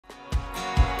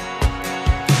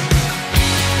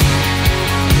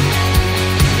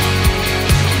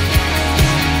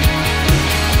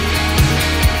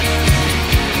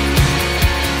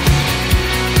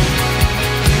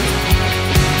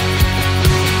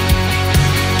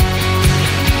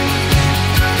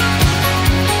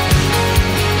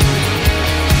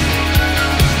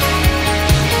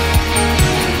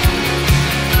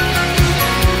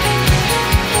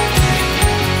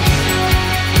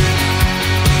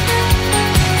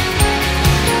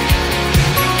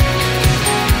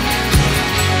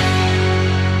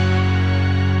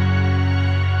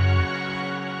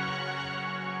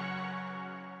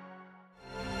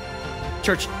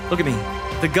Church, look at me.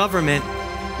 The government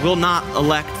will not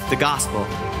elect the gospel.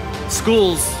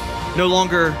 Schools no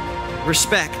longer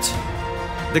respect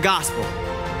the gospel.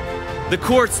 The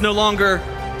courts no longer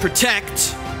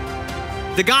protect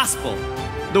the gospel.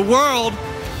 The world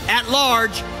at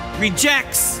large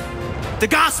rejects the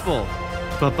gospel.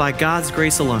 But by God's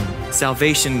grace alone,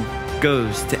 salvation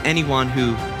goes to anyone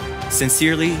who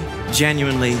sincerely,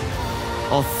 genuinely,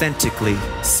 authentically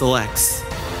selects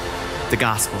the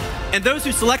gospel. And those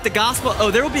who select the gospel,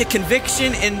 there will be a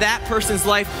conviction in that person's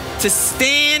life to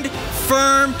stand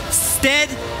firm,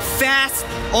 steadfast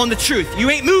on the truth. You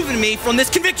ain't moving me from this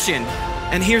conviction.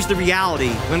 And here's the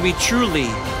reality. When we truly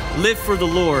live for the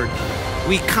Lord,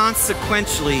 we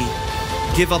consequentially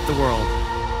give up the world.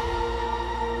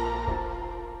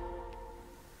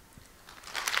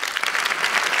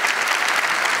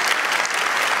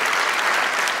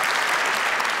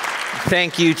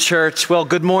 Thank you, church. Well,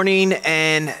 good morning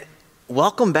and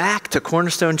welcome back to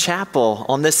Cornerstone Chapel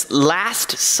on this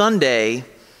last Sunday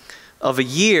of a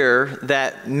year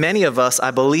that many of us,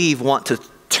 I believe, want to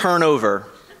turn over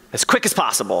as quick as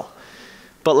possible.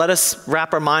 But let us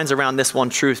wrap our minds around this one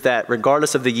truth that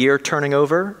regardless of the year turning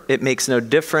over, it makes no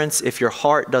difference if your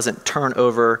heart doesn't turn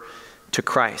over to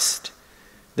Christ.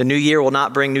 The new year will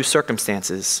not bring new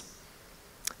circumstances.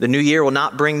 The new year will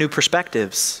not bring new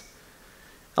perspectives.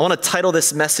 I want to title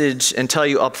this message and tell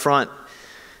you up front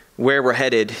where we're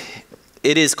headed.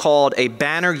 It is called A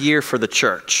Banner Year for the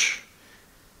Church.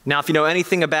 Now, if you know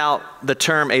anything about the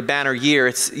term a banner year,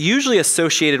 it's usually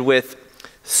associated with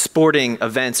sporting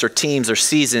events or teams or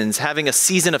seasons, having a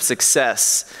season of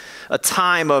success, a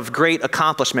time of great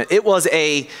accomplishment. It was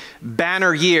a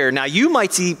banner year. Now, you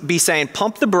might be saying,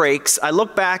 pump the brakes. I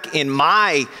look back in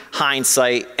my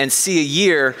hindsight and see a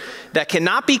year that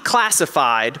cannot be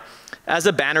classified as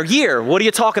a banner year. What are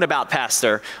you talking about,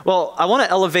 Pastor? Well, I want to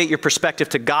elevate your perspective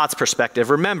to God's perspective.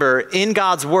 Remember, in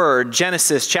God's word,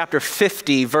 Genesis chapter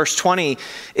 50, verse 20,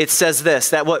 it says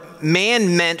this, that what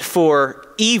man meant for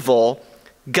evil,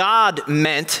 God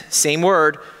meant, same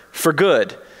word, for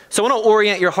good. So I want to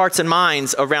orient your hearts and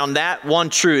minds around that one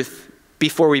truth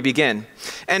before we begin.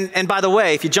 And by the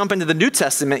way, if you jump into the New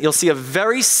Testament, you'll see a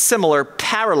very similar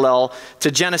parallel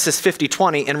to Genesis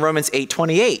 50:20 in Romans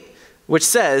 8:28. Which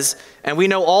says, and we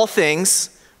know all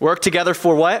things work together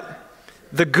for what?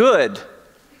 The good.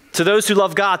 To those who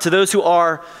love God, to those who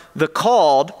are the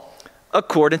called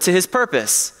according to his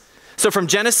purpose. So from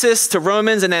Genesis to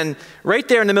Romans, and then right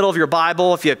there in the middle of your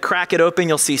Bible, if you crack it open,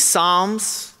 you'll see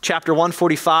Psalms chapter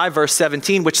 145, verse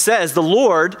 17, which says, the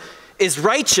Lord is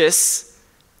righteous,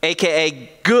 aka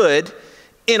good,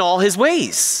 in all his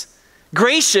ways,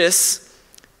 gracious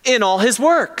in all his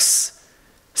works.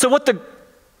 So what the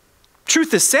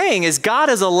truth is saying is God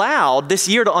has allowed this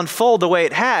year to unfold the way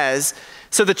it has,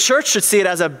 so the church should see it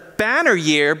as a banner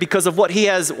year because of what he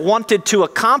has wanted to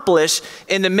accomplish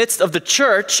in the midst of the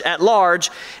church at large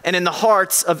and in the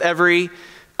hearts of every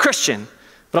Christian.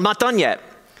 But I'm not done yet.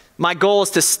 My goal is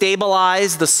to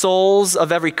stabilize the souls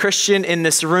of every Christian in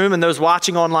this room and those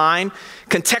watching online,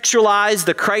 contextualize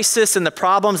the crisis and the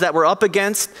problems that we're up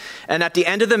against, and at the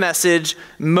end of the message,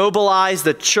 mobilize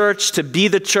the church to be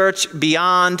the church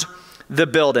beyond the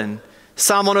building.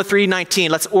 Psalm 103:19,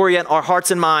 let's orient our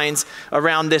hearts and minds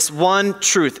around this one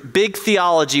truth, big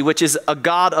theology, which is a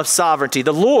God of sovereignty.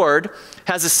 The Lord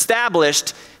has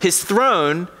established his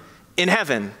throne in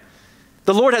heaven.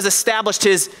 The Lord has established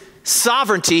his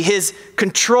sovereignty, his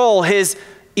control, his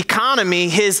economy,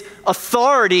 his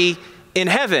authority in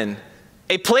heaven,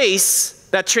 a place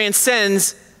that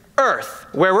transcends earth,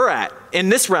 where we're at, in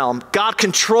this realm. God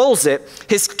controls it.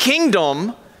 His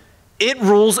kingdom, it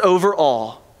rules over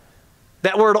all.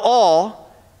 That word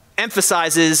all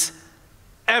emphasizes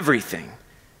everything.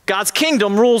 God's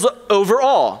kingdom rules over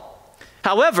all.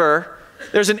 However,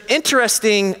 there's an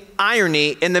interesting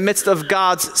irony in the midst of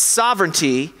God's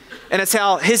sovereignty, and it's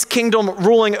how his kingdom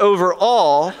ruling over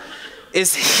all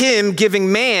is him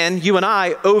giving man, you and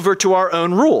I, over to our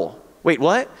own rule. Wait,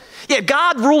 what? Yeah,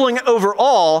 God ruling over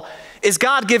all is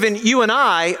God giving you and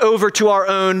I over to our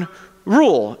own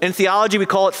rule. In theology, we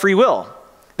call it free will.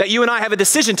 That you and I have a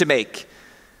decision to make.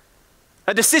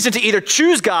 A decision to either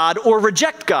choose God or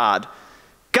reject God.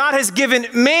 God has given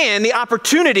man the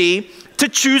opportunity to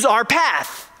choose our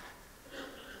path.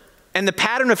 And the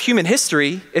pattern of human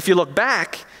history, if you look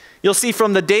back, you'll see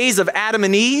from the days of Adam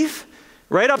and Eve,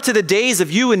 right up to the days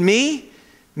of you and me,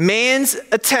 man's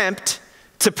attempt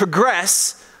to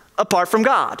progress apart from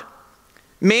God.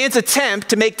 Man's attempt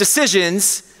to make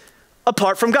decisions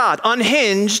apart from God,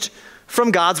 unhinged from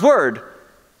God's word.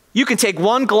 You can take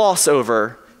one gloss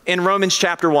over in Romans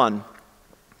chapter 1.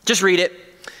 Just read it.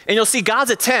 And you'll see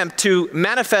God's attempt to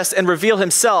manifest and reveal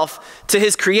himself to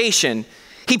his creation.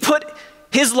 He put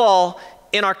his law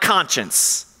in our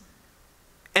conscience.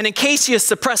 And in case you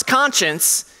suppress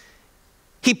conscience,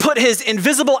 he put his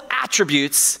invisible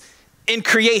attributes in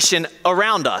creation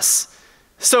around us.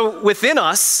 So within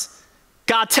us,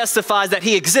 God testifies that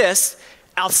he exists.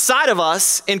 Outside of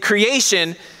us, in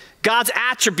creation, God's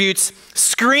attributes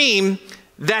scream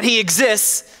that he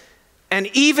exists. And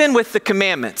even with the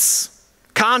commandments,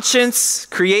 conscience,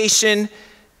 creation,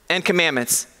 and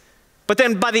commandments. But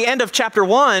then by the end of chapter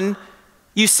 1,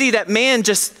 you see that man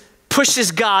just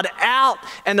pushes God out,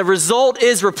 and the result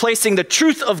is replacing the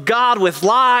truth of God with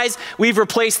lies. We've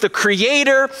replaced the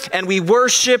creator, and we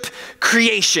worship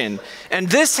creation. And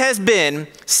this has been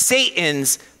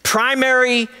Satan's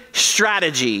primary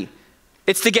strategy.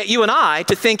 It's to get you and I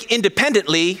to think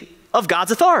independently of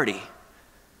God's authority.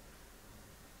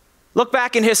 Look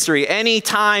back in history. Any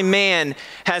time man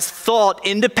has thought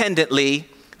independently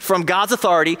from God's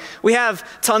authority, we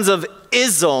have tons of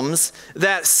isms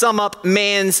that sum up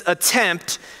man's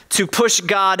attempt to push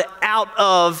God out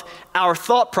of our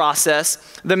thought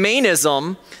process. The main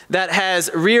ism that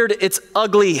has reared its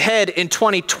ugly head in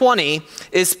 2020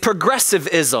 is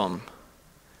progressivism.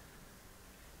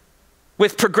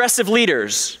 With progressive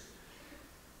leaders,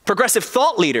 progressive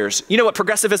thought leaders. You know what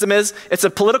progressivism is? It's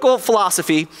a political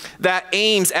philosophy that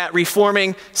aims at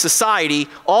reforming society,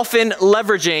 often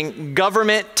leveraging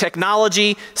government,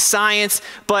 technology, science,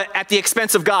 but at the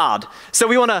expense of God. So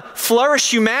we want to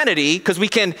flourish humanity because we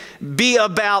can be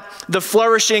about the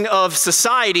flourishing of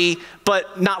society,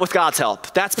 but not with God's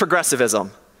help. That's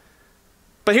progressivism.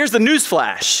 But here's the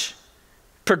newsflash.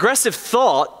 Progressive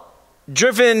thought,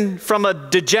 driven from a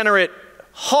degenerate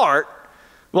heart,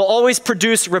 will always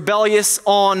produce rebellious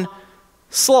onslaught.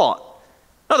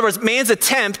 In other words, man's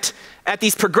attempt at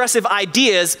these progressive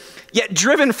ideas, yet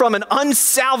driven from an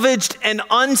unsalvaged and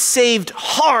unsaved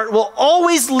heart, will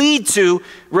always lead to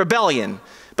rebellion.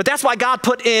 But that's why God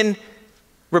put in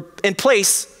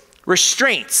place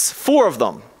restraints, 4 of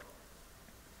them.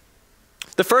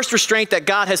 The first restraint that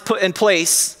God has put in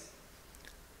place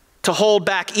to hold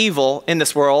back evil in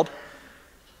this world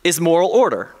is moral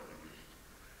order.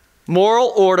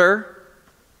 Moral order,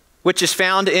 which is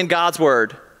found in God's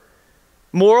word.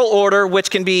 Moral order,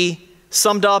 which can be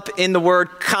summed up in the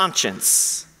word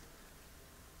conscience.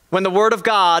 When the word of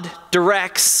God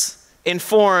directs,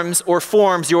 informs, or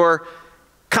forms your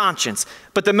conscience.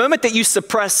 But the moment that you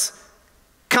suppress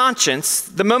conscience,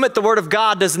 the moment the word of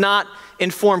God does not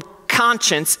inform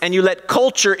conscience and you let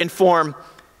culture inform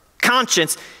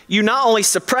conscience, you not only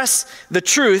suppress the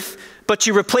truth, but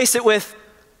you replace it with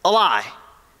a lie.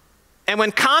 And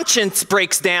when conscience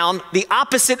breaks down, the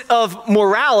opposite of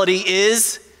morality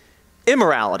is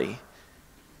immorality.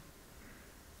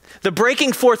 The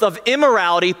breaking forth of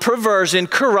immorality, perversion,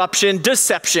 corruption,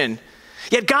 deception.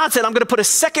 Yet God said, I'm going to put a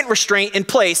second restraint in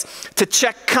place to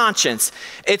check conscience.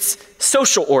 It's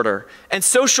social order. And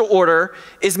social order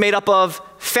is made up of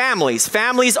families.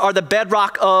 Families are the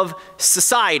bedrock of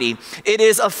society. It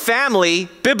is a family,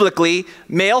 biblically,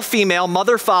 male, female,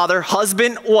 mother, father,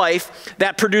 husband, wife,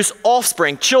 that produce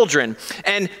offspring, children.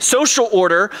 And social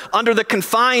order, under the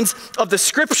confines of the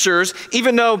scriptures,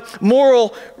 even though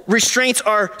moral restraints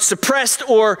are suppressed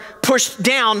or pushed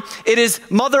down, it is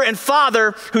mother and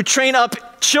father who train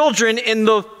up children in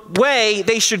the way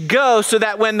they should go so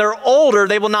that when they're older,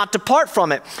 they will not depart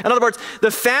from it. In other words,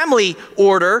 the family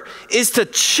order is to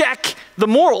check the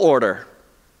moral order.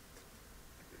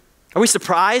 Are we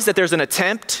surprised that there's an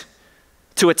attempt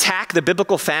to attack the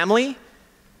biblical family,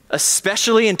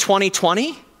 especially in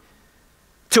 2020?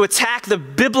 To attack the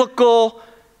biblical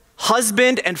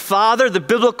husband and father, the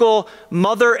biblical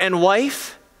mother and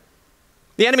wife?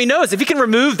 The enemy knows if he can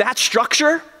remove that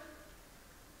structure,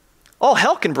 all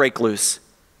hell can break loose.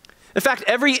 In fact,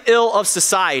 every ill of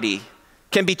society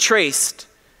can be traced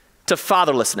to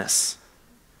fatherlessness,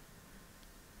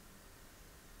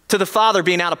 to the father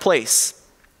being out of place.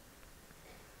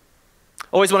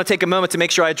 Always want to take a moment to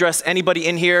make sure I address anybody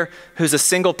in here who's a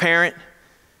single parent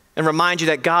and remind you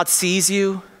that God sees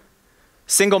you.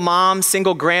 Single moms,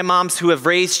 single grandmoms who have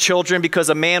raised children because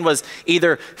a man was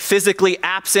either physically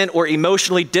absent or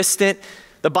emotionally distant.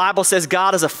 The Bible says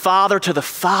God is a father to the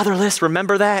fatherless.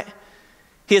 Remember that?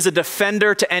 He is a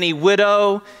defender to any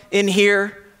widow in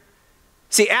here.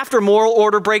 See, after moral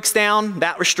order breaks down,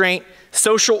 that restraint,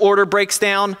 social order breaks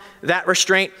down, that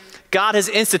restraint, God has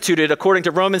instituted, according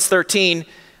to Romans 13,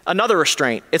 another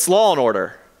restraint. It's law and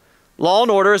order. Law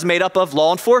and order is made up of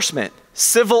law enforcement,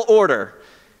 civil order.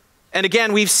 And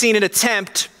again, we've seen an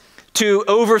attempt to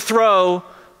overthrow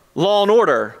law and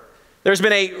order. There's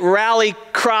been a rally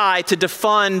cry to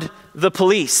defund the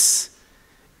police.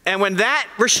 And when that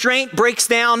restraint breaks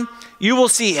down, you will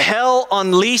see hell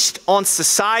unleashed on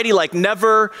society like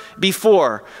never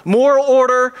before. Moral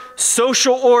order,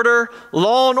 social order,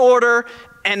 law and order,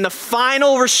 and the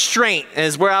final restraint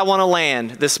is where I want to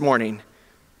land this morning.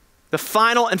 The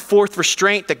final and fourth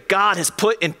restraint that God has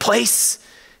put in place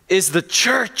is the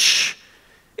church.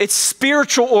 It's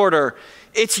spiritual order.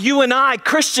 It's you and I,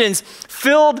 Christians,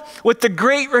 filled with the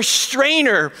great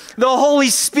restrainer, the Holy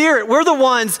Spirit. We're the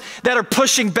ones that are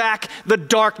pushing back the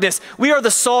darkness. We are the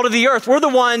salt of the earth. We're the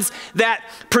ones that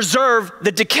preserve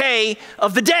the decay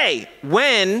of the day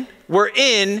when we're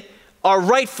in our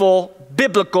rightful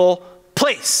biblical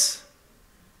place.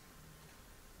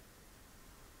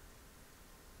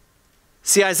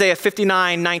 See, Isaiah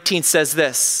 59:19 says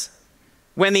this,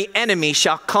 when the enemy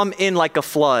shall come in like a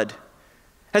flood.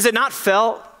 Has it not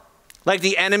felt like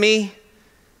the enemy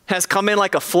has come in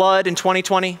like a flood in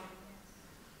 2020?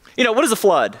 You know, what is a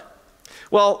flood?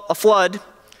 Well, a flood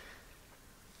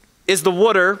is the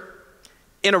water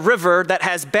in a river that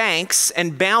has banks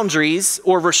and boundaries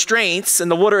or restraints, and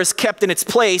the water is kept in its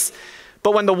place.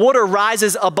 But when the water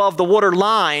rises above the water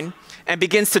line and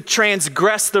begins to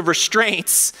transgress the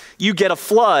restraints, you get a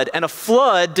flood. And a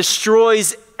flood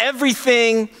destroys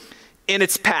everything in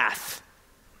its path.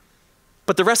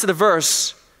 But the rest of the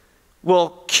verse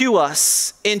will cue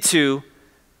us into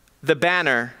the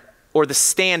banner or the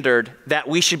standard that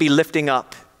we should be lifting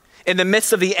up. In the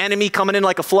midst of the enemy coming in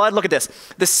like a flood, look at this.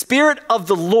 The Spirit of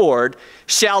the Lord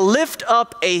shall lift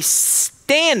up a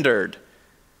standard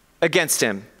against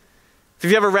him.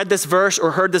 Have you ever read this verse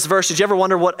or heard this verse? Did you ever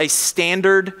wonder what a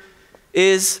standard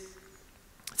is?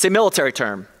 It's a military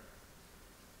term.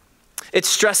 It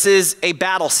stresses a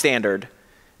battle standard.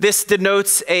 This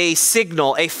denotes a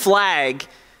signal, a flag,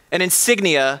 an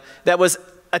insignia that was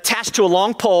attached to a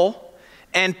long pole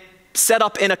and set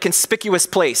up in a conspicuous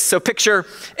place. So picture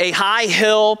a high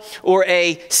hill or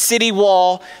a city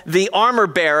wall. The armor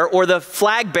bearer or the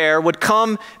flag bearer would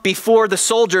come before the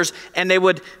soldiers and they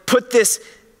would put this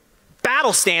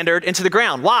battle standard into the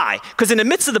ground. Why? Because in the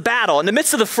midst of the battle, in the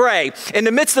midst of the fray, in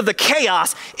the midst of the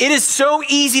chaos, it is so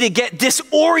easy to get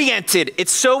disoriented.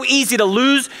 It's so easy to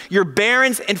lose your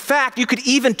bearings. In fact, you could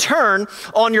even turn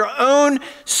on your own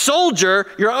soldier,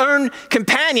 your own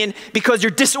companion, because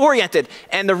you're disoriented.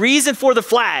 And the reason for the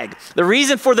flag, the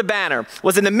reason for the banner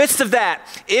was in the midst of that,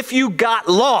 if you got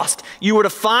lost, you were to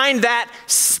find that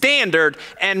standard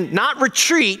and not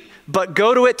retreat, but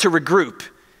go to it to regroup.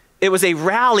 It was a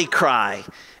rally cry,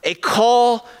 a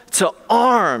call to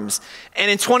arms. And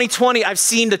in 2020, I've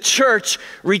seen the church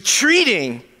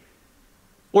retreating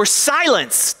or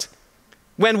silenced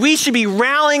when we should be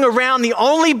rallying around the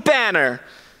only banner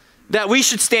that we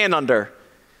should stand under.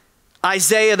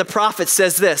 Isaiah the prophet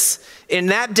says this, in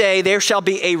that day there shall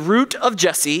be a root of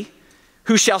Jesse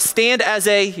who shall stand as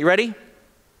a, you ready?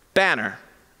 Banner.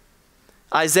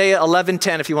 Isaiah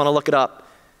 11:10 if you want to look it up.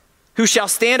 Who shall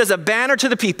stand as a banner to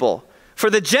the people, for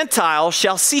the Gentiles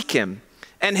shall seek him,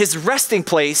 and his resting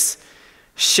place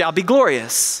shall be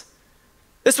glorious.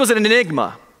 This was an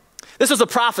enigma. This was a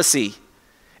prophecy.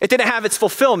 It didn't have its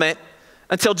fulfillment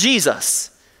until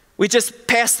Jesus. We just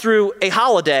passed through a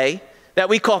holiday that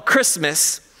we call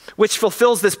Christmas, which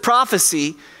fulfills this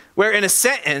prophecy where in a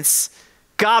sentence,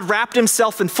 God wrapped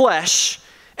himself in flesh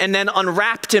and then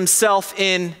unwrapped himself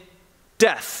in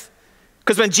death.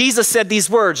 Because when Jesus said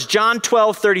these words, John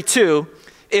 12:32,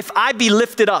 if I be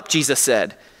lifted up, Jesus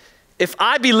said, if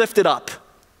I be lifted up,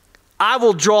 I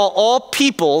will draw all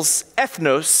peoples,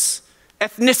 ethnicities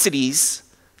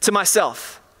to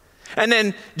myself. And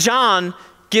then John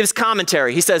gives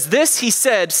commentary. He says, this he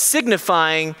said,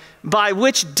 signifying by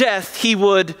which death he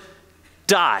would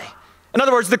die. In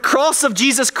other words, the cross of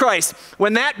Jesus Christ,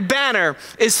 when that banner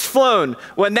is flown,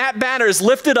 when that banner is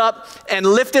lifted up and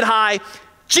lifted high,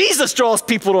 Jesus draws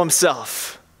people to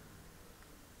himself.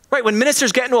 Right, when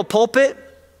ministers get into a pulpit,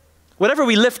 whatever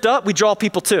we lift up, we draw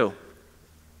people to.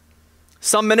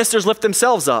 Some ministers lift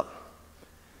themselves up.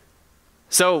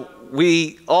 So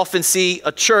we often see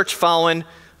a church following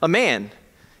a man.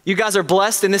 You guys are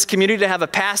blessed in this community to have a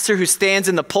pastor who stands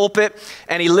in the pulpit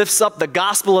and he lifts up the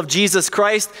gospel of Jesus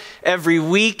Christ every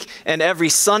week and every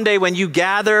Sunday when you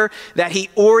gather, that he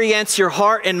orients your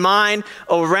heart and mind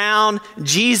around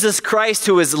Jesus Christ,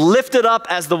 who is lifted up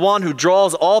as the one who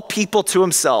draws all people to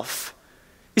himself.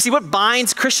 You see, what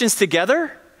binds Christians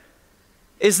together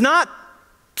is not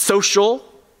social,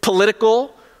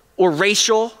 political, or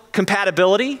racial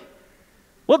compatibility.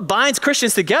 What binds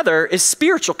Christians together is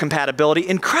spiritual compatibility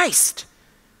in Christ.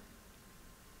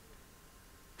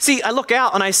 See, I look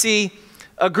out and I see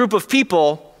a group of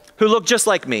people who look just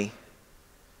like me.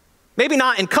 Maybe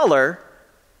not in color,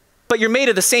 but you're made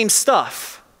of the same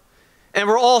stuff. And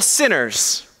we're all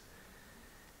sinners.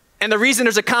 And the reason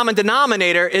there's a common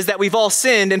denominator is that we've all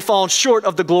sinned and fallen short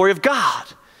of the glory of God.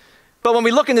 But when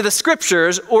we look into the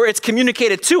scriptures, or it's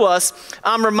communicated to us,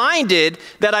 I'm reminded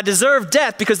that I deserve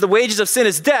death because the wages of sin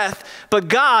is death, but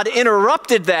God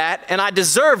interrupted that and I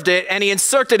deserved it, and he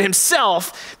inserted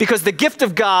himself because the gift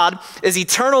of God is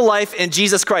eternal life in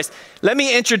Jesus Christ. Let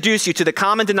me introduce you to the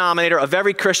common denominator of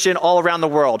every Christian all around the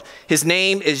world. His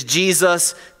name is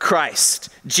Jesus Christ.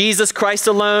 Jesus Christ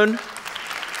alone.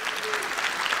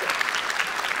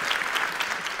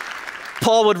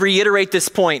 Paul would reiterate this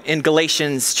point in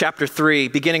Galatians chapter 3,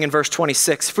 beginning in verse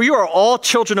 26. For you are all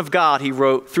children of God, he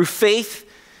wrote, through faith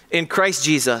in Christ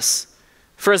Jesus.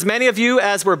 For as many of you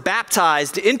as were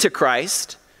baptized into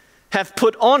Christ have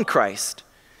put on Christ.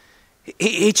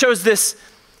 He chose this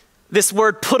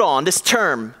word put on, this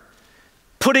term,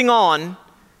 putting on.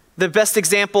 The best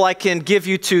example I can give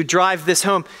you to drive this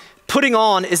home, putting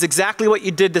on is exactly what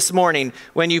you did this morning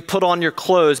when you put on your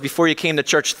clothes before you came to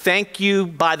church. Thank you,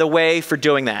 by the way, for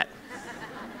doing that.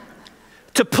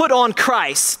 To put on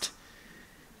Christ,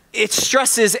 it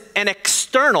stresses an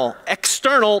external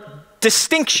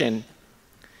distinction,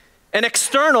 an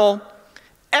external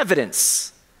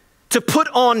evidence. To put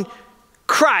on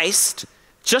Christ,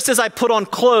 just as I put on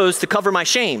clothes to cover my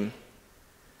shame,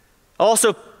 I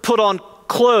also put on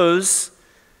clothes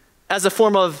as a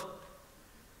form of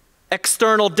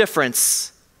external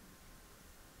difference,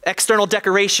 external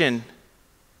decoration.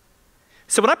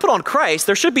 So when I put on Christ,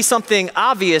 there should be something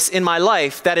obvious in my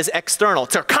life that is external.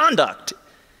 It's our conduct.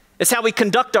 It's how we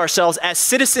conduct ourselves as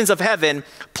citizens of heaven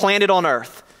planted on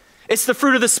earth. It's the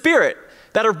fruit of the Spirit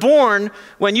that are born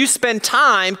when you spend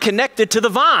time connected to the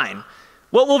vine.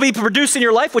 What will be produced in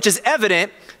your life, which is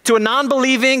evident to a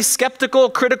non-believing, skeptical,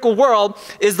 critical world,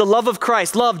 is the love of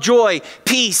Christ. Love, joy,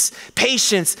 peace,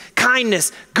 patience,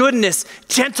 kindness, goodness,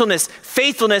 gentleness,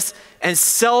 faithfulness, and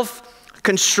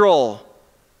self-control,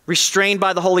 restrained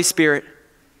by the Holy Spirit.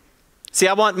 See,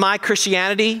 I want my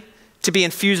Christianity to be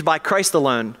infused by Christ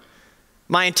alone.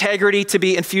 My integrity to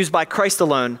be infused by Christ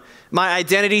alone. My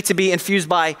identity to be infused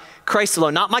by Christ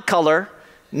alone. Not my color,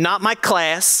 not my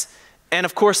class, and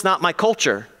of course, not my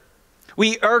culture.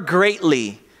 We err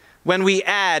greatly when we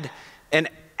add an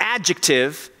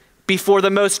adjective before the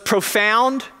most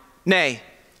profound, nay,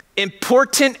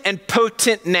 important and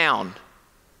potent noun.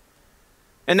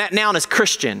 And that noun is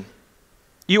Christian.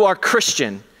 You are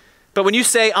Christian. But when you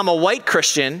say, I'm a white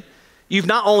Christian, you've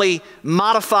not only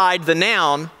modified the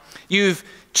noun, you've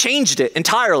changed it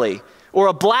entirely. Or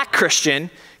a black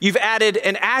Christian, you've added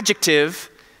an adjective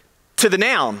to the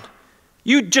noun.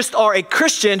 You just are a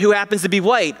Christian who happens to be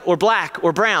white or black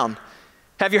or brown.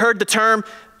 Have you heard the term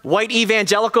white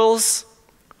evangelicals?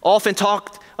 Often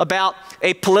talked about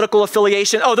a political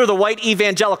affiliation. Oh, they're the white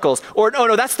evangelicals. Or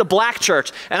no, that's the black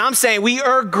church. And I'm saying we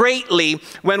err greatly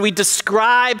when we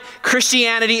describe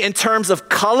Christianity in terms of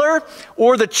color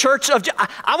or the church of,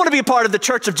 I want to be a part of the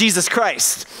church of Jesus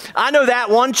Christ. I know that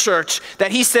one church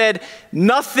that he said,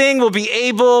 nothing will be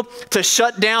able to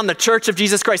shut down the church of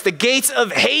Jesus Christ. The gates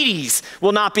of Hades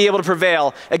will not be able to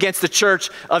prevail against the church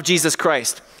of Jesus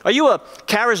Christ. Are you a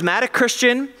charismatic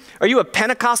Christian? Are you a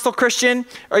Pentecostal Christian?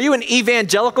 Are you an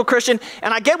evangelical Christian?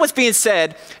 And I get what's being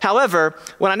said. However,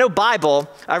 when I know Bible,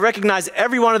 I recognize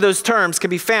every one of those terms can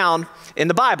be found in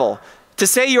the Bible. To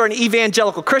say you're an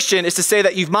evangelical Christian is to say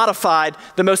that you've modified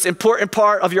the most important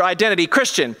part of your identity,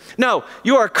 Christian. No,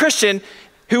 you are a Christian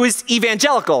who is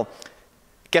evangelical.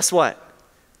 Guess what?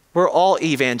 We're all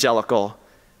evangelical.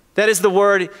 That is the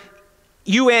word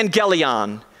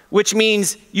euangelion, which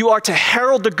means you are to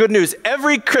herald the good news.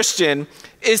 Every Christian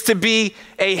is to be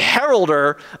a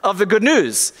heralder of the good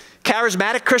news.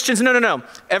 Charismatic Christians, no.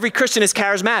 Every Christian is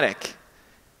charismatic.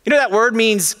 You know that word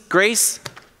means grace?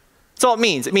 That's all it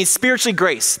means. It means spiritually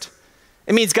graced.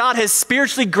 It means God has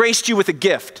spiritually graced you with a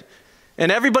gift.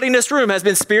 And everybody in this room has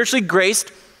been spiritually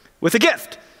graced with a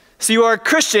gift. So you are a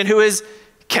Christian who is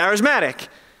charismatic.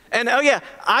 And oh yeah,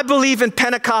 I believe in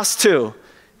Pentecost too.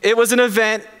 It was an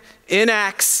event in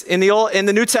Acts, in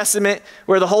the New Testament,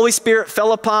 where the Holy Spirit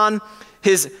fell upon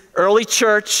his early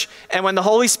church. And when the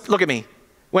Holy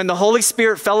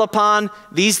Spirit fell upon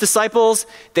these disciples,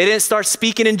 they didn't start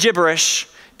speaking in gibberish.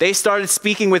 They started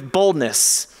speaking with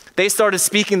boldness. They started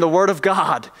speaking the word of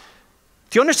God.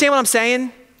 Do you understand what I'm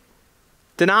saying?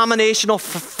 Denominational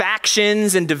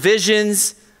factions and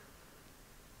divisions.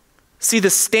 See, the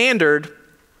standard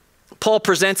Paul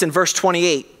presents in verse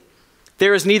 28.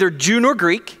 There is neither Jew nor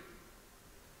Greek,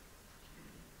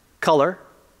 color.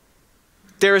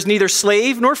 There is neither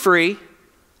slave nor free.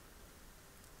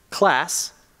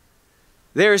 class.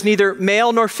 There is neither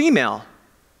male nor female,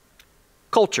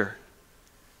 culture.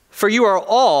 For you are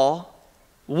all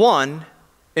one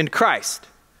in Christ.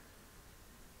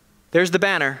 There's the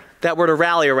banner that we're to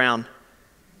rally around.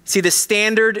 See, the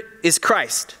standard is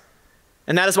Christ.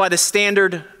 And that is why the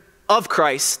standard of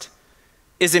Christ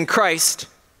is in Christ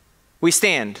we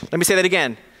stand. Let me say that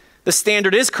again. The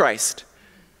standard is Christ.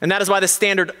 And that is why the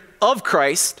standard of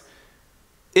Christ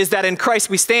is that in Christ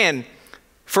we stand.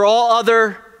 For all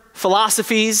other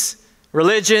philosophies,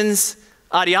 religions,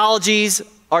 ideologies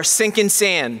are sinking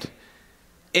sand.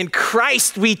 In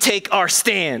Christ we take our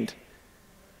stand.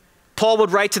 Paul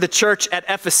would write to the church at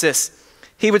Ephesus.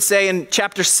 He would say in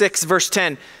chapter 6, verse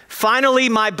 10, "Finally,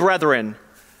 my brethren,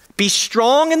 be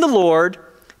strong in the Lord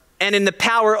and in the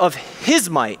power of his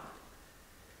might."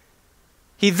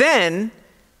 He then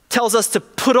tells us to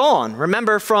put on.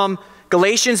 Remember from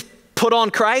Galatians, put on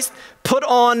Christ, put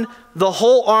on the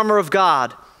whole armor of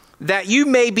God, that you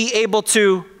may be able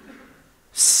to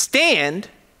stand,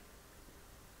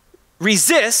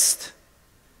 resist.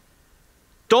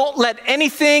 Don't let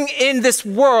anything in this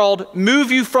world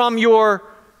move you from your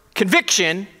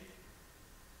conviction.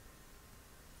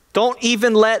 Don't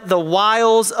even let the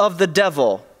wiles of the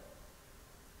devil,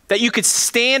 that you could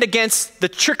stand against the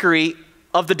trickery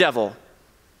of the devil.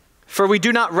 For we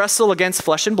do not wrestle against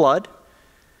flesh and blood,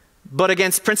 but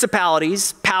against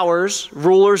principalities, powers,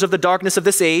 rulers of the darkness of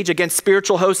this age, against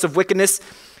spiritual hosts of wickedness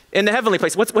in the heavenly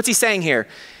place. What's he saying here?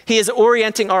 He is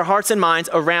orienting our hearts and minds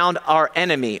around our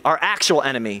enemy, our actual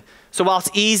enemy. So while it's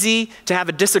easy to have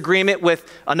a disagreement with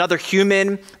another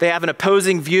human, they have an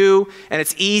opposing view, and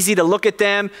it's easy to look at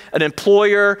them, an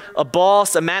employer, a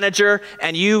boss, a manager,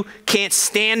 and you can't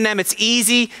stand them. It's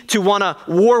easy to want to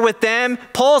war with them.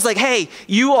 Paul's like, hey,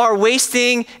 you are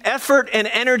wasting effort and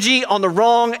energy on the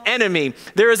wrong enemy.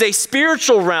 There is a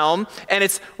spiritual realm, and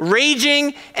it's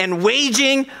raging and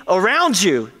waging around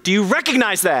you. Do you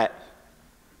recognize that?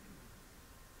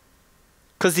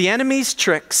 Because the enemy's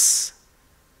tricks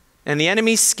and the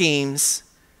enemy's schemes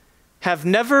have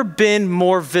never been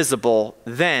more visible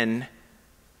than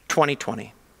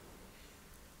 2020.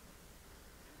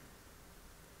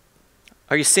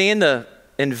 Are you seeing the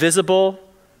invisible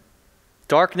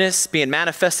darkness being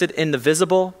manifested in the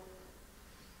visible?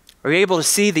 Are you able to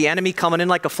see the enemy coming in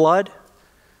like a flood?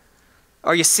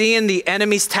 Are you seeing the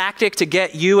enemy's tactic to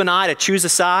get you and I to choose a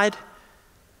side?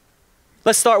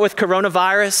 Let's start with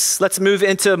coronavirus. Let's move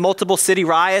into multiple city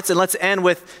riots, and let's end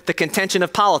with the contention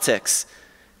of politics.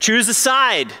 Choose a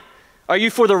side. Are you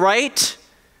for the right?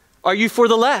 Are you for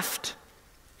the left?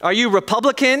 Are you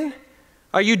Republican?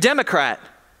 Are you Democrat?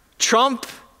 Trump?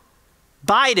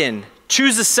 Biden?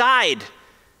 Choose a side.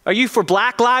 Are you for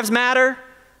Black Lives Matter?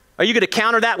 Are you going to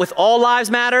counter that with all lives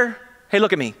matter? Hey,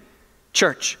 look at me.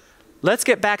 Church, let's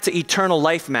get back to eternal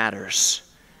life matters.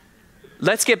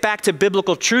 Let's get back to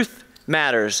biblical truth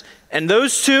matters. And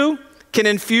those two can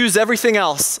infuse everything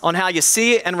else on how you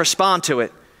see it and respond to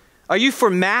it. Are you for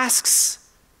masks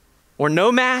or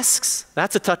no masks?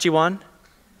 That's a touchy one.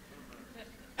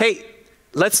 Hey,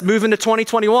 let's move into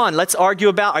 2021. Let's argue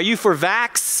about, are you for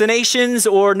vaccinations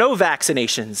or no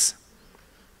vaccinations?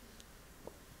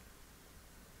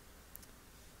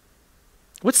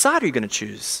 What side are you going to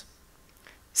choose?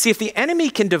 See, if the enemy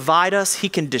can divide us, he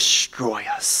can destroy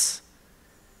us.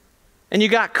 And you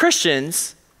got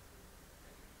Christians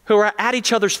who are at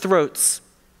each other's throats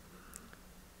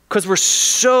because we're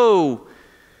so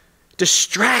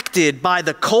distracted by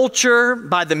the culture,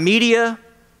 by the media.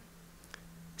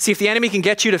 See, if the enemy can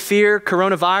get you to fear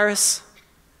coronavirus,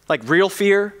 like real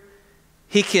fear,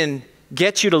 he can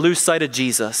get you to lose sight of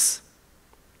Jesus.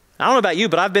 I don't know about you,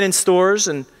 but I've been in stores,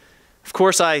 and of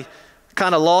course I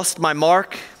kind of lost my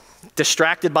mark,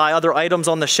 distracted by other items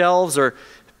on the shelves or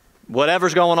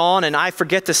whatever's going on, and I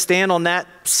forget to stand on that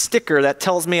sticker that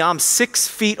tells me I'm 6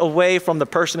 feet away from the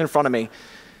person in front of me.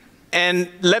 And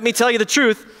let me tell you the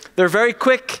truth, they're very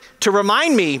quick to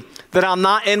remind me that I'm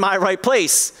not in my right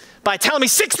place by telling me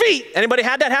 6 feet. Anybody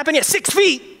had that happen yet? 6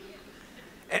 feet.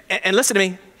 And listen to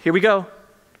me, here we go.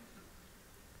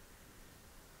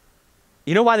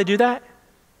 You know why they do that?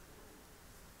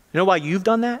 You know why you've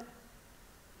done that?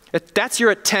 That's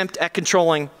your attempt at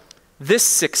controlling this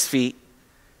 6 feet,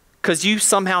 because you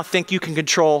somehow think you can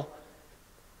control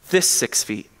this 6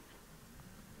 feet.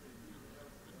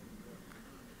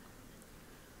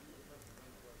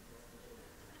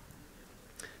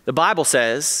 The Bible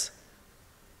says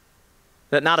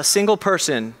that not a single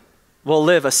person will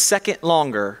live a second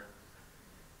longer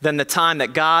than the time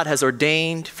that God has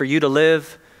ordained for you to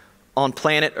live on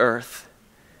planet Earth.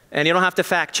 And you don't have to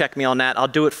fact check me on that. I'll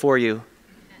do it for you.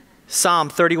 Psalm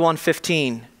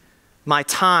 31:15. My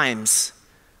times,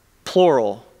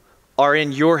 plural, are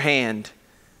in your hand.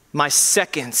 My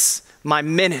seconds, my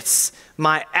minutes,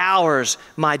 my hours,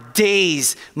 my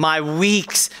days, my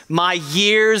weeks, my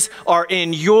years are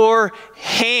in your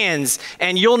hands.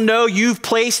 And you'll know you've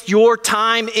placed your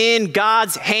time in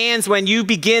God's hands when you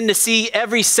begin to see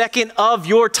every second of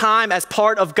your time as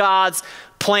part of God's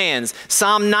plans.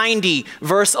 Psalm 90,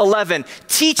 verse 11,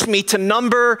 teach me to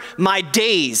number my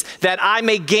days that I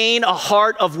may gain a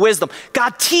heart of wisdom.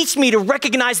 God, teach me to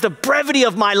recognize the brevity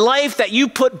of my life, that you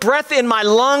put breath in my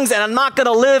lungs and I'm not going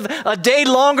to live a day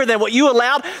longer than what you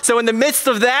allowed. So in the midst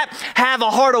of that, have a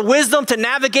heart of wisdom to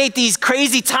navigate these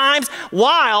crazy times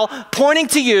while pointing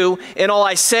to you in all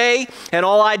I say and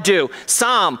all I do.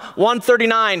 Psalm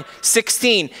 139,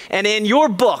 16, and in your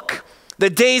book, the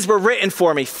days were written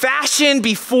for me, fashioned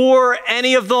before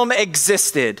any of them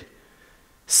existed.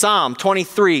 Psalm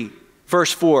 23,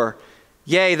 verse 4.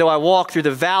 Yea, though I walk through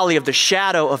the valley of the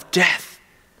shadow of death,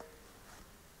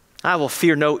 I will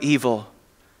fear no evil,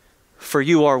 for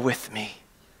you are with me.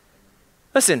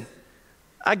 Listen,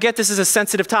 I get this is a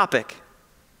sensitive topic,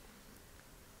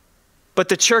 but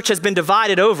the church has been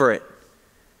divided over it.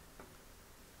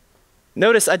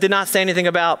 Notice I did not say anything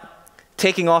about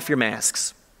taking off your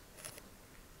masks.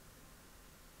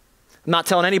 I'm not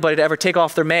telling anybody to ever take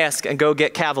off their mask and go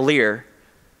get cavalier.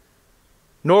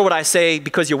 Nor would I say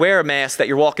because you wear a mask that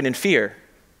you're walking in fear.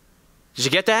 Did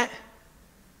you get that?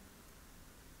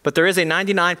 But there is a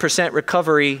 99%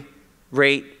 recovery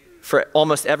rate for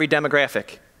almost every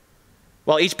demographic.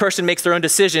 While each person makes their own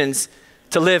decisions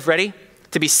to live, ready?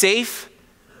 To be safe,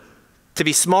 to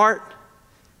be smart,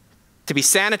 to be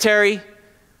sanitary,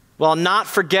 while not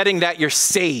forgetting that you're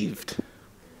saved.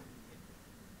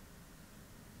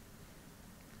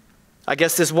 I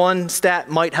guess this one stat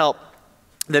might help.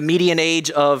 The median age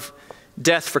of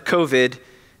death for COVID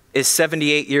is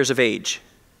 78 years of age.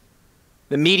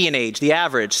 The median age, the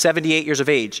average, 78 years of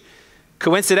age.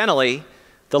 Coincidentally,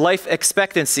 the life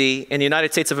expectancy in the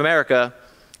United States of America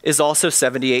is also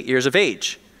 78 years of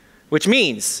age, which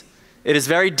means it is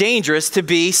very dangerous to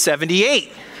be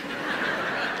 78.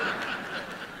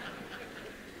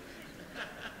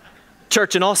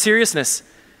 Church, in all seriousness,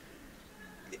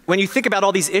 when you think about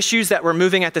all these issues that were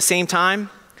moving at the same time,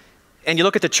 and you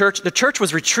look at the church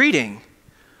was retreating,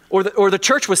 or the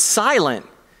church was silent.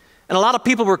 And a lot of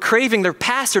people were craving their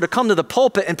pastor to come to the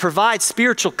pulpit and provide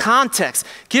spiritual context.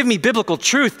 Give me biblical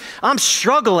truth. I'm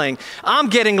struggling. I'm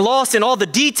getting lost in all the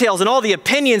details and all the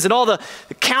opinions and all the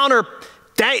counter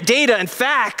data and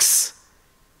facts.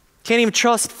 Can't even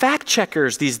trust fact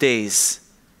checkers these days.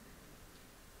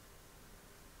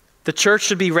 The church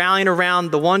should be rallying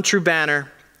around the one true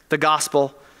banner, the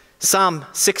gospel. Psalm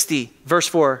 60, verse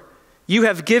 4. You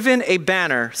have given a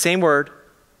banner, same word,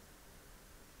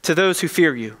 to those who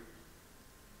fear you,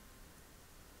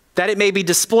 that it may be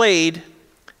displayed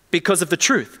because of the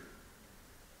truth.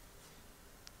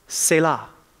 Selah.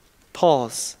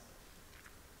 Pause.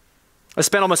 I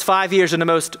spent almost 5 years in the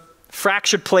most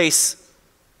fractured place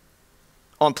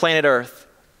on planet Earth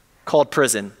called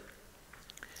prison.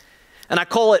 And I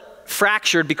call it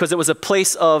fractured because it was a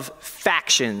place of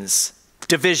factions,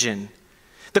 division.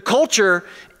 The culture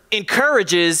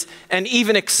encourages and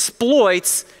even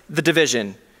exploits the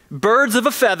division. Birds of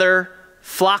a feather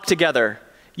flock together.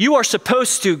 You are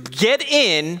supposed to get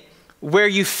in where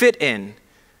you fit in,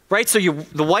 right? So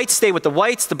the whites stay with the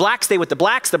whites, the blacks stay with the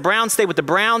blacks, the browns stay with the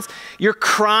browns. Your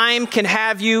crime can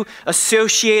have you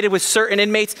associated with certain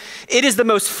inmates. It is the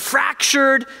most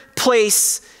fractured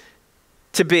place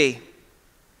to be.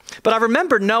 But I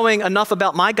remember knowing enough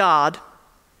about my God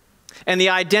and the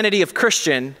identity of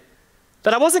Christian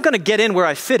that I wasn't going to get in where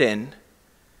I fit in.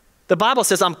 The Bible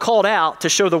says I'm called out to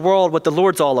show the world what the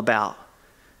Lord's all about.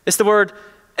 It's the word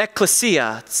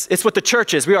ecclesia. It's what the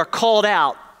church is. We are called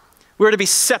out. We're to be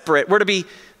separate. We're to be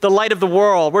the light of the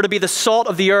world. We're to be the salt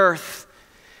of the earth.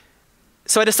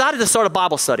 So I decided to start a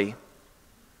Bible study.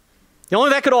 The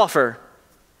only thing I could offer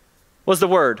was the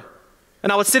word.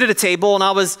 And I would sit at a table and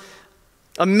I was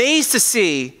amazed to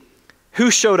see who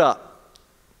showed up.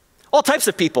 All types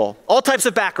of people, all types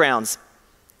of backgrounds.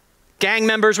 Gang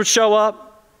members would show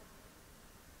up.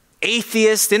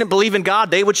 Atheists, didn't believe in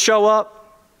God, they would show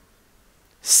up.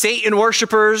 Satan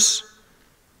worshipers,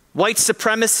 white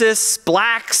supremacists,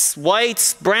 blacks,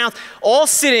 whites, browns, all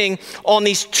sitting on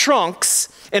these trunks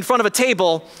in front of a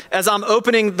table as I'm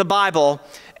opening the Bible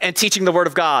and teaching the Word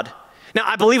of God. Now,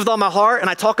 I believe with all my heart, and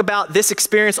I talk about this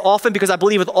experience often because I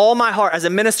believe with all my heart as a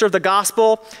minister of the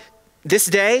gospel this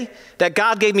day that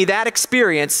God gave me that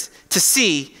experience to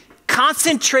see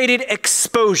concentrated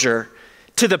exposure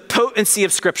to the potency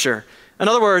of Scripture. In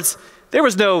other words, there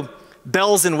was no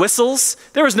bells and whistles.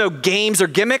 There was no games or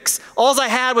gimmicks. All I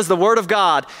had was the Word of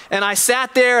God. And I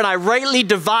sat there and I rightly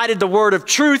divided the word of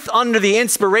truth under the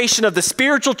inspiration of the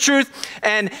spiritual truth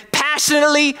and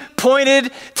passionately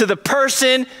pointed to the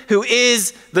person who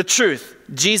is the truth,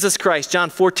 Jesus Christ.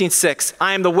 John 14:6.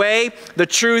 I am the way, the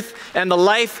truth, and the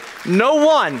life. No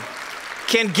one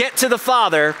can get to the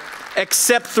Father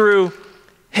except through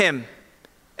him.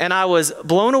 And I was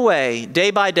blown away day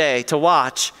by day to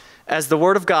watch as the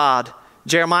Word of God,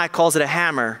 Jeremiah calls it a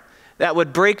hammer, that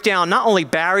would break down not only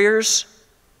barriers,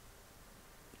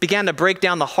 began to break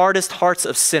down the hardest hearts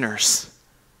of sinners.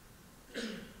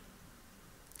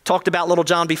 Talked about little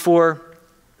John before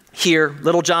here.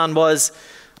 Little John was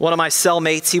one of my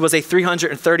cellmates. He was a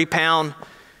 330-pound,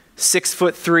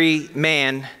 6'3"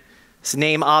 man. His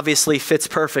name obviously fits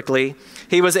perfectly.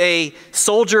 He was a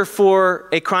soldier for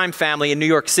a crime family in New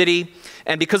York City.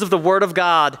 And because of the Word of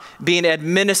God being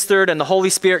administered and the Holy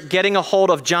Spirit getting a hold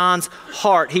of John's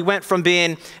heart, he went from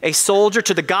being a soldier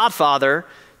to the Godfather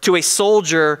to a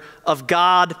soldier of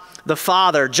God the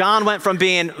Father. John went from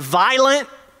being violent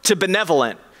to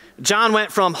benevolent. John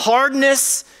went from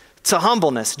hardness to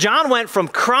humbleness. John went from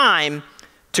crime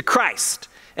to Christ.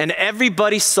 And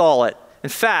everybody saw it. In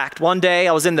fact, one day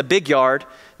I was in the big yard.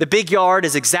 The big yard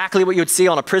is exactly what you would see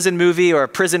on a prison movie or a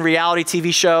prison reality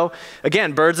TV show.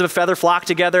 Again, birds of a feather flock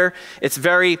together. It's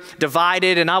very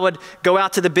divided. And I would go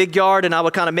out to the big yard and I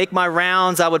would kind of make my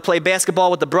rounds. I would play basketball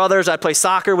with the brothers. I'd play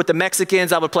soccer with the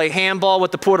Mexicans. I would play handball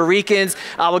with the Puerto Ricans.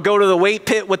 I would go to the weight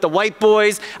pit with the white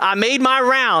boys. I made my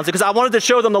rounds because I wanted to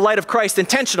show them the light of Christ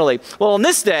intentionally. Well, on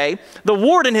this day, the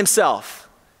warden himself,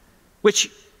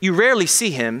 which you rarely see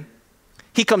him,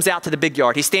 he comes out to the big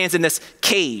yard. He stands in this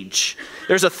cage.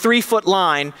 There's a 3-foot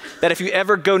line that if you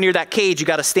ever go near that cage, you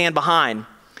got to stand behind.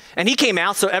 And he came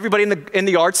out, so everybody in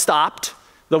the yard stopped.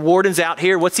 The warden's out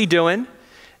here. What's he doing?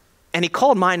 And he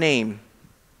called my name.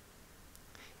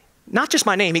 Not just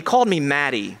my name. He called me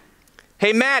Maddie.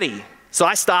 Hey, Maddie. So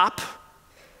I stop.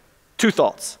 2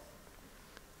 thoughts.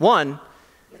 One,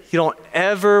 you don't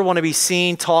ever want to be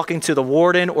seen talking to the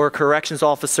warden or a corrections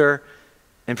officer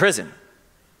in prison.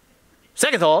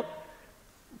 Second thought,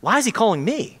 why is he calling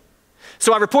me?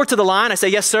 So I report to the line. I say,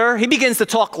 yes, sir. He begins to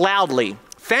talk loudly,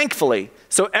 thankfully,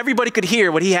 so everybody could hear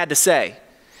what he had to say.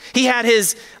 He had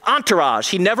his entourage.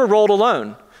 He never rolled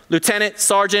alone. Lieutenant,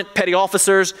 sergeant, petty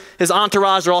officers, his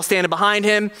entourage are all standing behind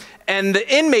him. And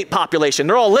the inmate population,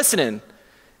 they're all listening.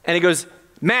 And he goes,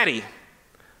 Maddie,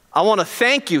 I want to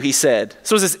thank you, he said.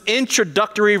 So it was this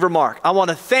introductory remark. I want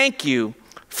to thank you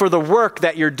for the work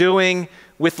that you're doing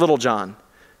with little John.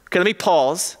 Okay, let me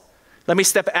pause. Let me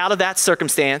step out of that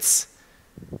circumstance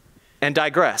and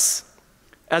digress.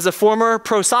 As a former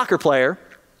pro soccer player,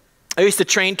 I used to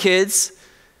train kids,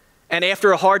 and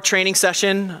after a hard training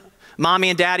session, mommy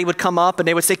and daddy would come up and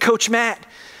they would say, Coach Matt,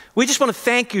 we just want to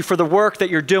thank you for the work that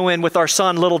you're doing with our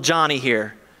son, little Johnny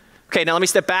here. Okay, now let me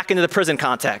step back into the prison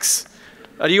context.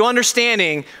 Are you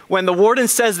understanding when the warden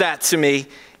says that to me,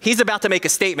 he's about to make a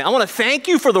statement. I want to thank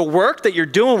you for the work that you're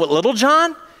doing with little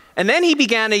John. And then he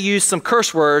began to use some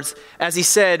curse words as he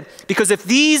said, because if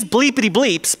these bleepity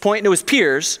bleeps, pointing to his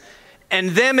peers,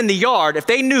 and them in the yard, if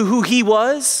they knew who he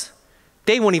was,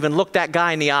 they wouldn't even look that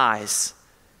guy in the eyes.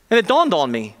 And it dawned on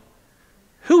me,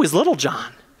 who is little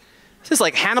John? Is this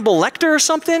like Hannibal Lecter or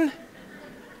something?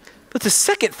 But the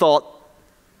second thought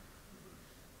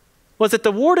was that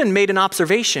the warden made an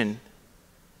observation.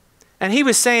 And he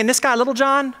was saying, this guy, little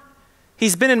John,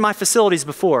 he's been in my facilities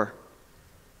before.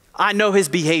 I know his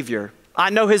behavior. I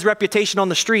know his reputation on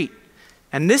the street.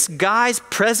 And this guy's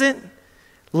present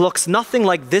looks nothing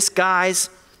like this guy's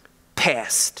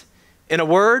past. In a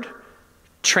word,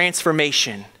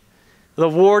 transformation. The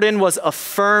warden was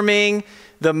affirming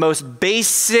the most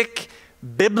basic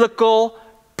biblical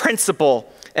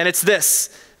principle. And it's this: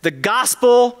 the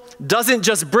gospel doesn't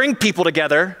just bring people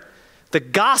together. The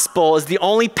gospel is the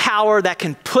only power that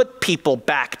can put people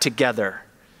back together.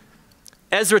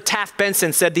 Ezra Taft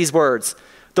Benson said these words: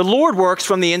 the Lord works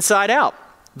from the inside out.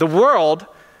 The world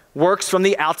works from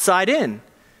the outside in.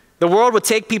 The world would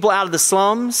take people out of the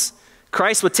slums.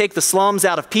 Christ would take the slums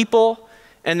out of people.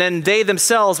 And then they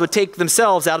themselves would take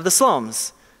themselves out of the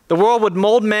slums. The world would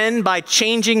mold men by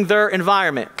changing their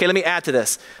environment. Okay, let me add to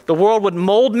this. The world would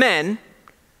mold men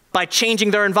by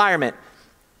changing their environment.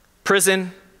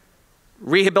 Prison,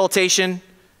 rehabilitation,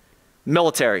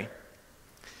 military.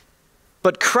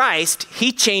 But Christ,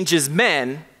 he changes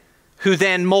men who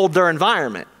then mold their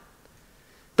environment.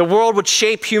 The world would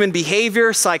shape human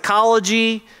behavior,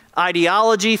 psychology,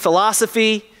 ideology,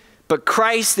 philosophy, but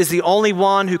Christ is the only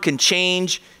one who can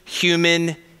change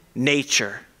human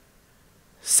nature.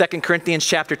 2 Corinthians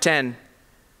chapter 10,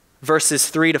 verses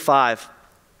 3 to 5.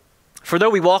 For though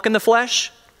we walk in the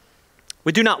flesh,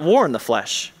 we do not war in the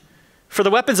flesh. For the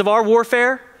weapons of our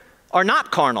warfare are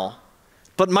not carnal,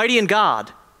 but mighty in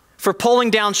God, for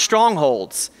pulling down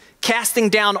strongholds, casting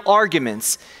down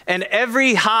arguments, and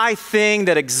every high thing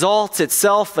that exalts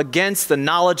itself against the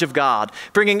knowledge of God,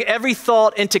 bringing every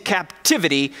thought into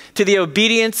captivity to the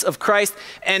obedience of Christ,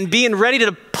 and being ready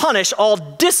to punish all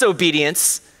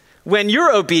disobedience when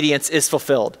your obedience is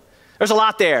fulfilled. There's a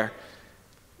lot there.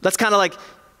 Let's kind of like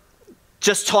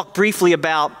just talk briefly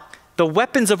about the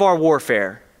weapons of our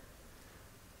warfare.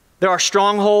 There are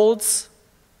strongholds,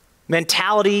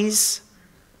 mentalities.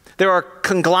 There are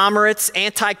conglomerates,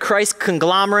 antichrist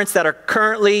conglomerates that are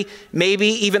currently maybe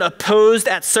even opposed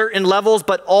at certain levels,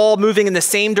 but all moving in the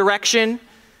same direction.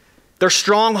 There are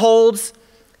strongholds,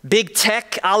 big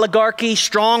tech, oligarchy,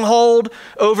 stronghold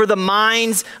over the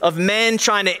minds of men,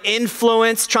 trying to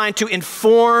influence, trying to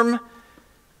inform.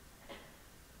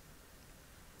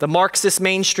 The Marxist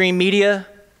mainstream media,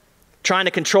 trying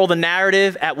to control the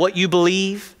narrative at what you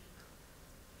believe.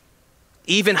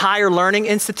 Even higher learning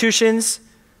institutions,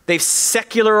 they've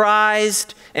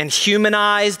secularized and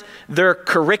humanized their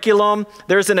curriculum.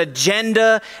 There's an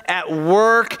agenda at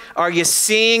work. Are you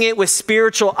seeing it with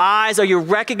spiritual eyes? Are you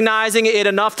recognizing it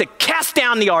enough to cast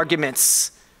down the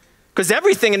arguments? Because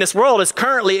everything in this world is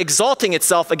currently exalting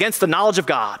itself against the knowledge of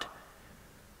God.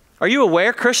 Are you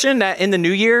aware, Christian, that in the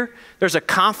new year, there's a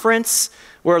conference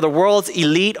where the world's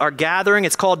elite are gathering?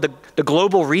 It's called the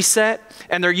Global Reset,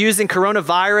 and they're using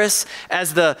coronavirus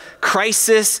as the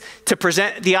crisis to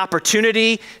present the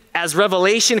opportunity, as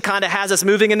Revelation kind of has us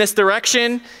moving in this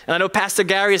direction. And I know Pastor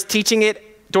Gary is teaching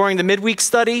it during the midweek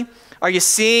study. Are you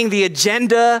seeing the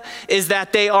agenda is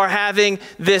that they are having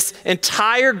this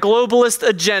entire globalist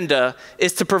agenda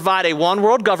is to provide a one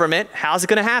world government. How's it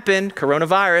going to happen?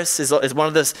 Coronavirus is one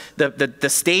of the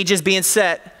stages being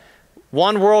set.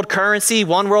 One world currency,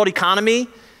 one world economy.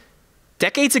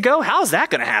 Decades ago, how is that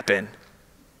going to happen?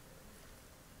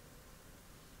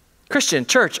 Christian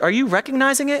church, are you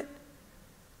recognizing it?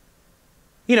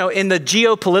 You know, in the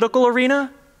geopolitical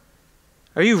arena,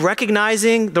 are you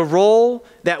recognizing the role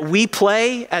that we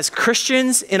play as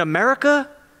Christians in America?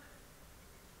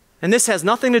 And this has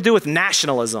nothing to do with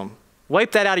nationalism.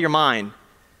 Wipe that out of your mind.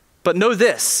 But know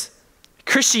this,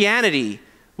 Christianity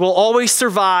will always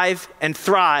survive and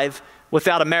thrive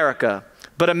without America.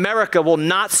 But America will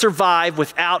not survive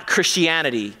without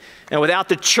Christianity and without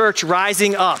the church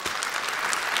rising up.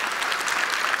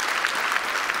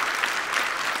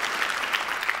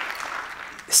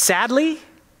 Sadly,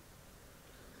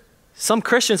 some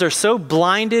Christians are so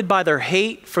blinded by their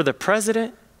hate for the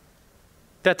president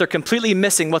that they're completely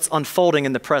missing what's unfolding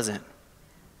in the present.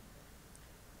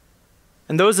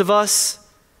 And those of us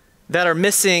that are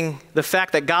missing the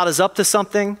fact that God is up to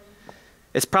something,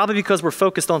 it's probably because we're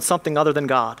focused on something other than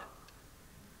God.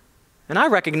 And I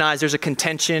recognize there's a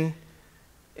contention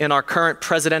in our current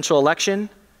presidential election,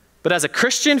 but as a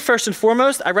Christian, first and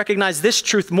foremost, I recognize this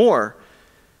truth more,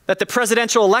 that the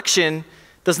presidential election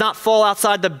does not fall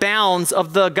outside the bounds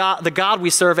of the God we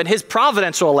serve and his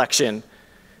providential election.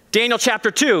 Daniel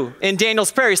chapter 2, in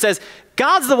Daniel's prayer, he says,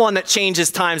 God's the one that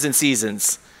changes times and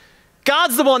seasons.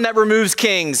 God's the one that removes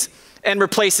kings and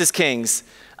replaces kings.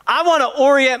 I want to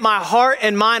orient my heart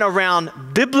and mind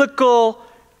around biblical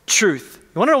truth.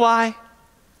 You want to know why?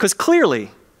 Because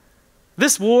clearly,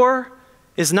 this war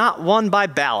is not won by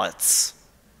ballots.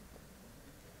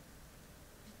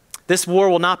 This war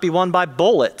will not be won by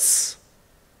bullets.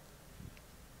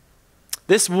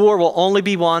 This war will only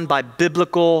be won by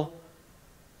biblical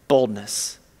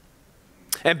boldness.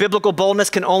 And biblical boldness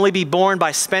can only be born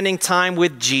by spending time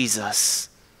with Jesus.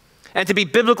 And to be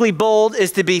biblically bold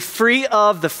is to be free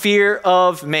of the fear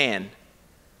of man.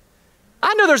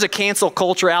 I know there's a cancel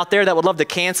culture out there that would love to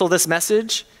cancel this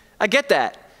message. I get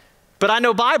that. But I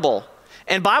know Bible.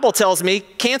 And Bible tells me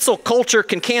cancel culture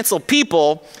can cancel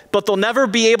people, but they'll never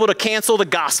be able to cancel the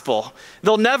gospel.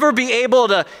 They'll never be able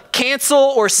to cancel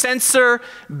or censor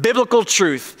biblical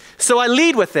truth. So I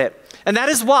lead with it. And that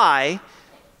is why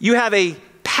you have a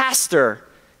pastor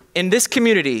in this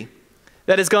community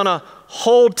that is going to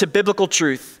hold to biblical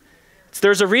truth.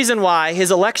 There's a reason why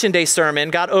his election day sermon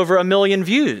got over 1 million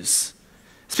views.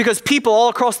 It's because people all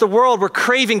across the world were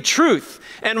craving truth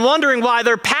and wondering why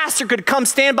their pastor could come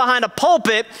stand behind a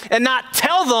pulpit and not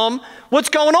tell them what's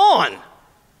going on.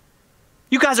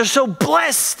 You guys are so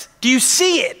blessed. Do you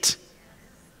see it?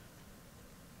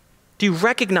 Do you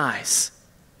recognize?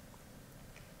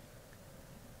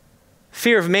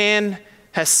 Fear of man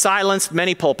has silenced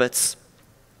many pulpits.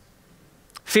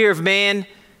 Fear of man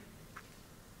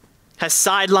has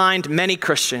sidelined many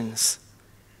Christians.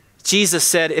 Jesus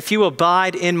said, if you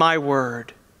abide in my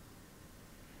word,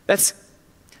 that's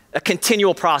a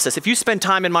continual process. If you spend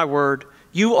time in my word,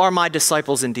 you are my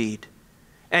disciples indeed.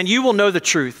 And you will know the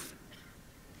truth,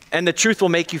 and the truth will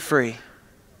make you free.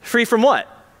 Free from what?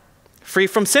 Free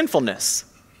from sinfulness.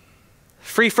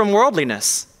 Free from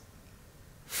worldliness.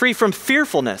 Free from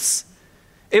fearfulness.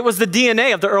 It was the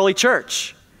DNA of the early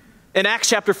church. In Acts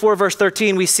chapter 4, verse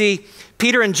 13, we see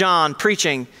Peter and John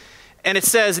preaching, and it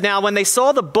says, now when they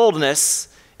saw the boldness,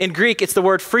 in Greek it's the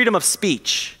word freedom of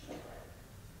speech,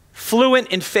 fluent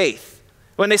in faith.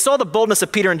 When they saw the boldness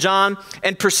of Peter and John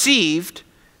and perceived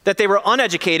that they were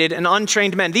uneducated and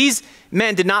untrained men. These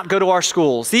men did not go to our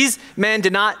schools. These men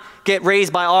did not get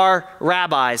raised by our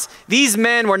rabbis. These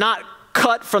men were not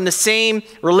cut from the same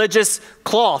religious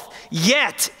cloth.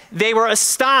 Yet they were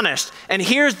astonished. And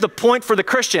here's the point for the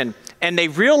Christian. And they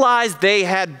realized they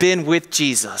had been with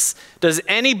Jesus. Does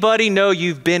anybody know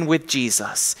you've been with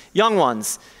Jesus? Young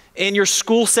ones, in your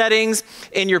school settings,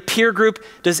 in your peer group,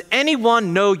 does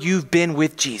anyone know you've been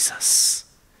with Jesus?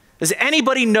 Does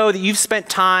anybody know that you've spent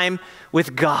time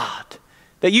with God?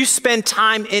 That you spend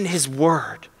time in his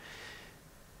word?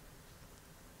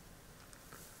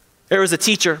 There was a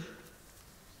teacher.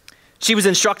 She was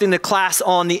instructing the class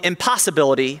on the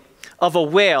impossibility of a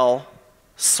whale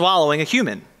swallowing a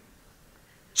human.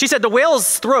 She said the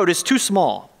whale's throat is too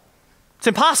small. It's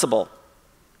impossible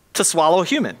to swallow a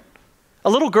human. A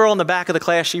little girl in the back of the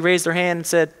class, she raised her hand and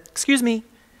said, excuse me,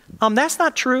 that's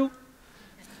not true.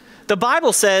 The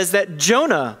Bible says that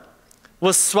Jonah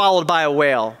was swallowed by a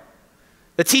whale.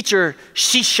 The teacher,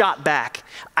 she shot back.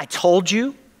 I told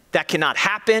you that cannot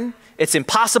happen. It's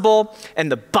impossible,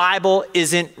 and the Bible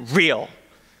isn't real.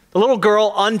 The little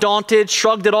girl, undaunted,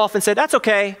 shrugged it off and said, that's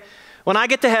okay. When I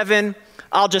get to heaven,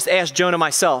 I'll just ask Jonah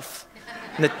myself.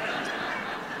 And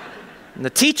the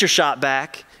teacher shot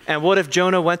back, and what if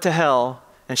Jonah went to hell?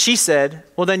 And she said,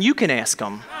 well, then you can ask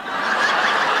him.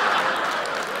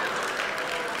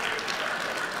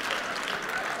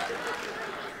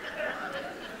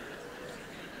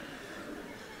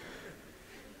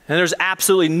 And there's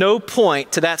absolutely no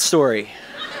point to that story.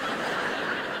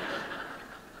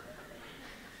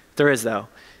 There is, though.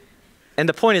 And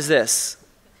the point is this.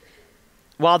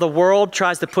 While the world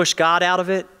tries to push God out of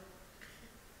it,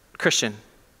 Christian,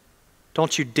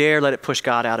 don't you dare let it push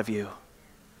God out of you.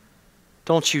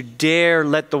 Don't you dare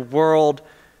let the world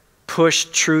push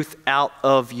truth out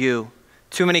of you.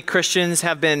 Too many Christians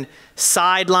have been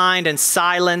sidelined and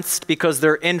silenced because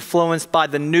they're influenced by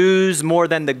the news more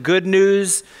than the good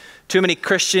news. Too many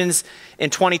Christians in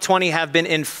 2020 have been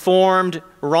informed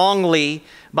wrongly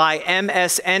by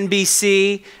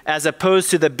MSNBC as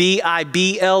opposed to the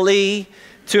Bible.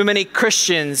 Too many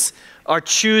Christians are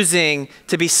choosing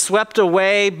to be swept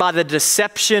away by the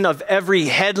deception of every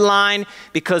headline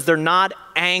because they're not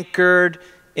anchored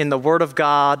in the Word of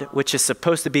God, which is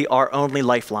supposed to be our only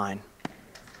lifeline.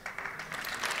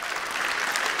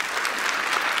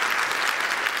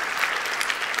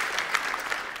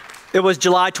 It was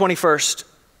July 21st,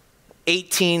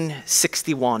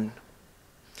 1861.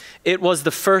 It was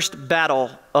the first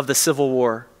battle of the Civil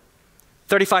War.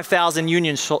 35,000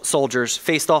 Union soldiers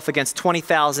faced off against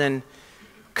 20,000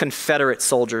 Confederate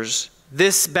soldiers.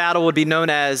 This battle would be known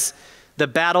as the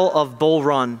Battle of Bull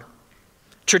Run.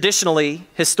 Traditionally,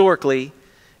 historically,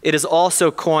 it is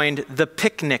also coined the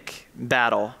picnic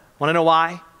battle. Want to know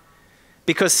why?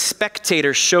 Because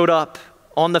spectators showed up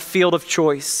on the field of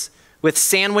choice with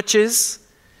sandwiches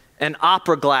and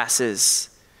opera glasses.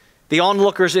 The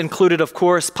onlookers included, of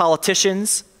course,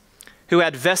 politicians who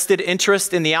had vested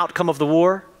interest in the outcome of the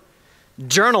war,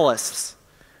 journalists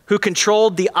who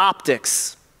controlled the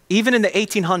optics. Even in the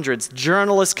 1800s,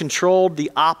 journalists controlled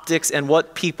the optics and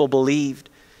what people believed.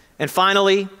 And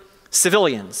finally,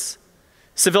 civilians.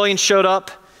 Civilians showed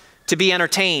up to be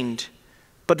entertained,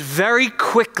 but very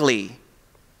quickly,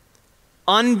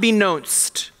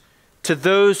 unbeknownst to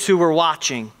those who were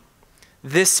watching,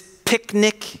 this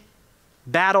picnic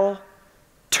battle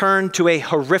turned to a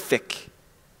horrific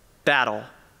battle.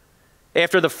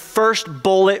 After the first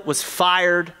bullet was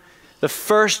fired, the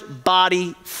first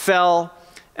body fell,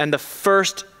 and the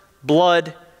first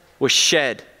blood was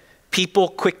shed, people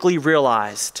quickly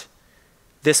realized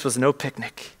this was no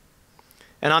picnic.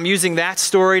 And I'm using that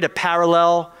story to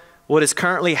parallel what is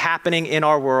currently happening in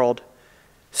our world.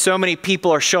 So many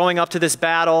people are showing up to this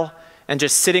battle and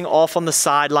just sitting off on the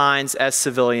sidelines as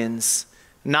civilians,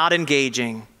 not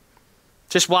engaging,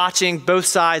 just watching both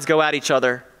sides go at each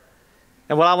other.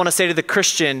 And what I want to say to the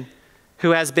Christian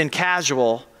who has been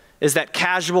casual is that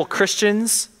casual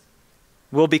Christians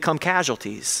will become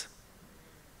casualties.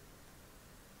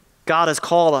 God has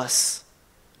called us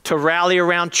to rally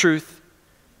around truth.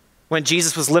 When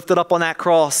Jesus was lifted up on that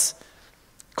cross,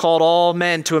 called all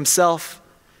men to himself.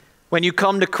 When you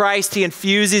come to Christ, he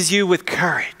infuses you with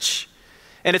courage.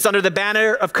 And it's under the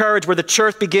banner of courage where the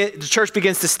church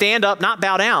begins to stand up, not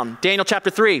bow down. Daniel chapter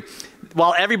 3,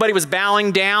 while everybody was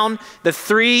bowing down, the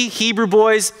 3 Hebrew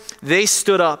boys, they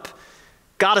stood up.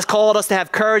 God has called us to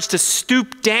have courage to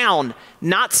stoop down,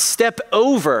 not step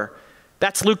over.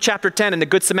 That's Luke chapter 10 in the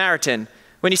Good Samaritan.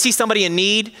 When you see somebody in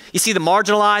need, you see the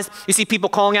marginalized, you see people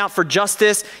calling out for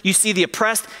justice, you see the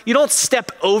oppressed, you don't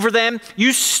step over them,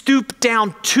 you stoop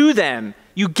down to them.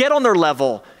 You get on their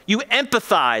level, you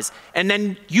empathize, and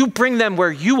then you bring them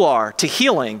where you are to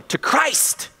healing, to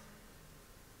Christ.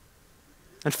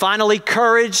 And finally,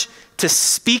 courage to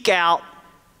speak out,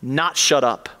 not shut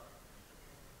up.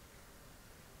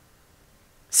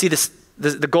 See,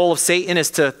 the goal of Satan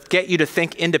is to get you to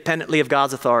think independently of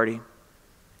God's authority.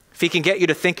 If he can get you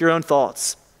to think your own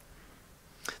thoughts.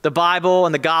 The Bible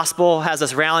and the gospel has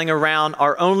us rallying around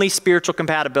our only spiritual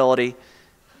compatibility.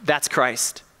 That's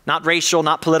Christ. Not racial,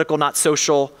 not political, not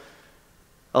social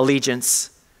allegiance.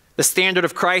 The standard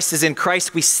of Christ is in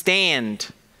Christ we stand.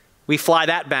 We fly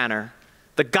that banner.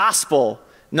 The gospel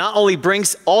not only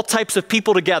brings all types of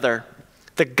people together,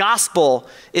 the gospel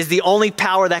is the only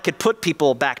power that could put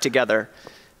people back together.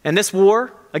 And this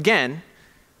war, again,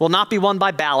 will not be won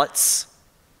by ballots.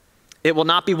 It will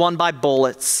not be won by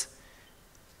bullets.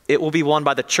 It will be won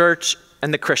by the church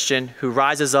and the Christian who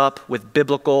rises up with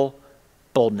biblical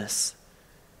boldness.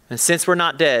 And since we're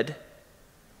not dead,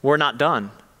 we're not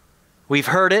done. We've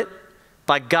heard it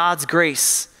by God's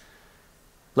grace.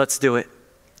 Let's do it.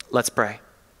 Let's pray.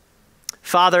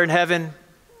 Father in heaven,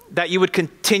 that you would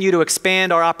continue to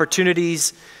expand our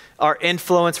opportunities, our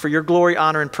influence for your glory,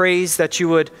 honor, and praise, that you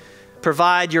would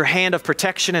provide your hand of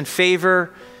protection and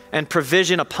favor and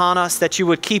provision upon us, that you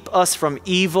would keep us from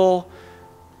evil,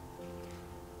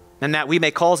 and that we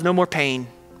may cause no more pain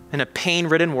in a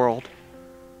pain-ridden world.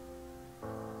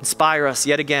 Inspire us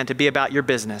yet again to be about your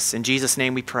business. In Jesus'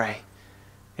 name we pray.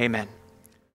 Amen.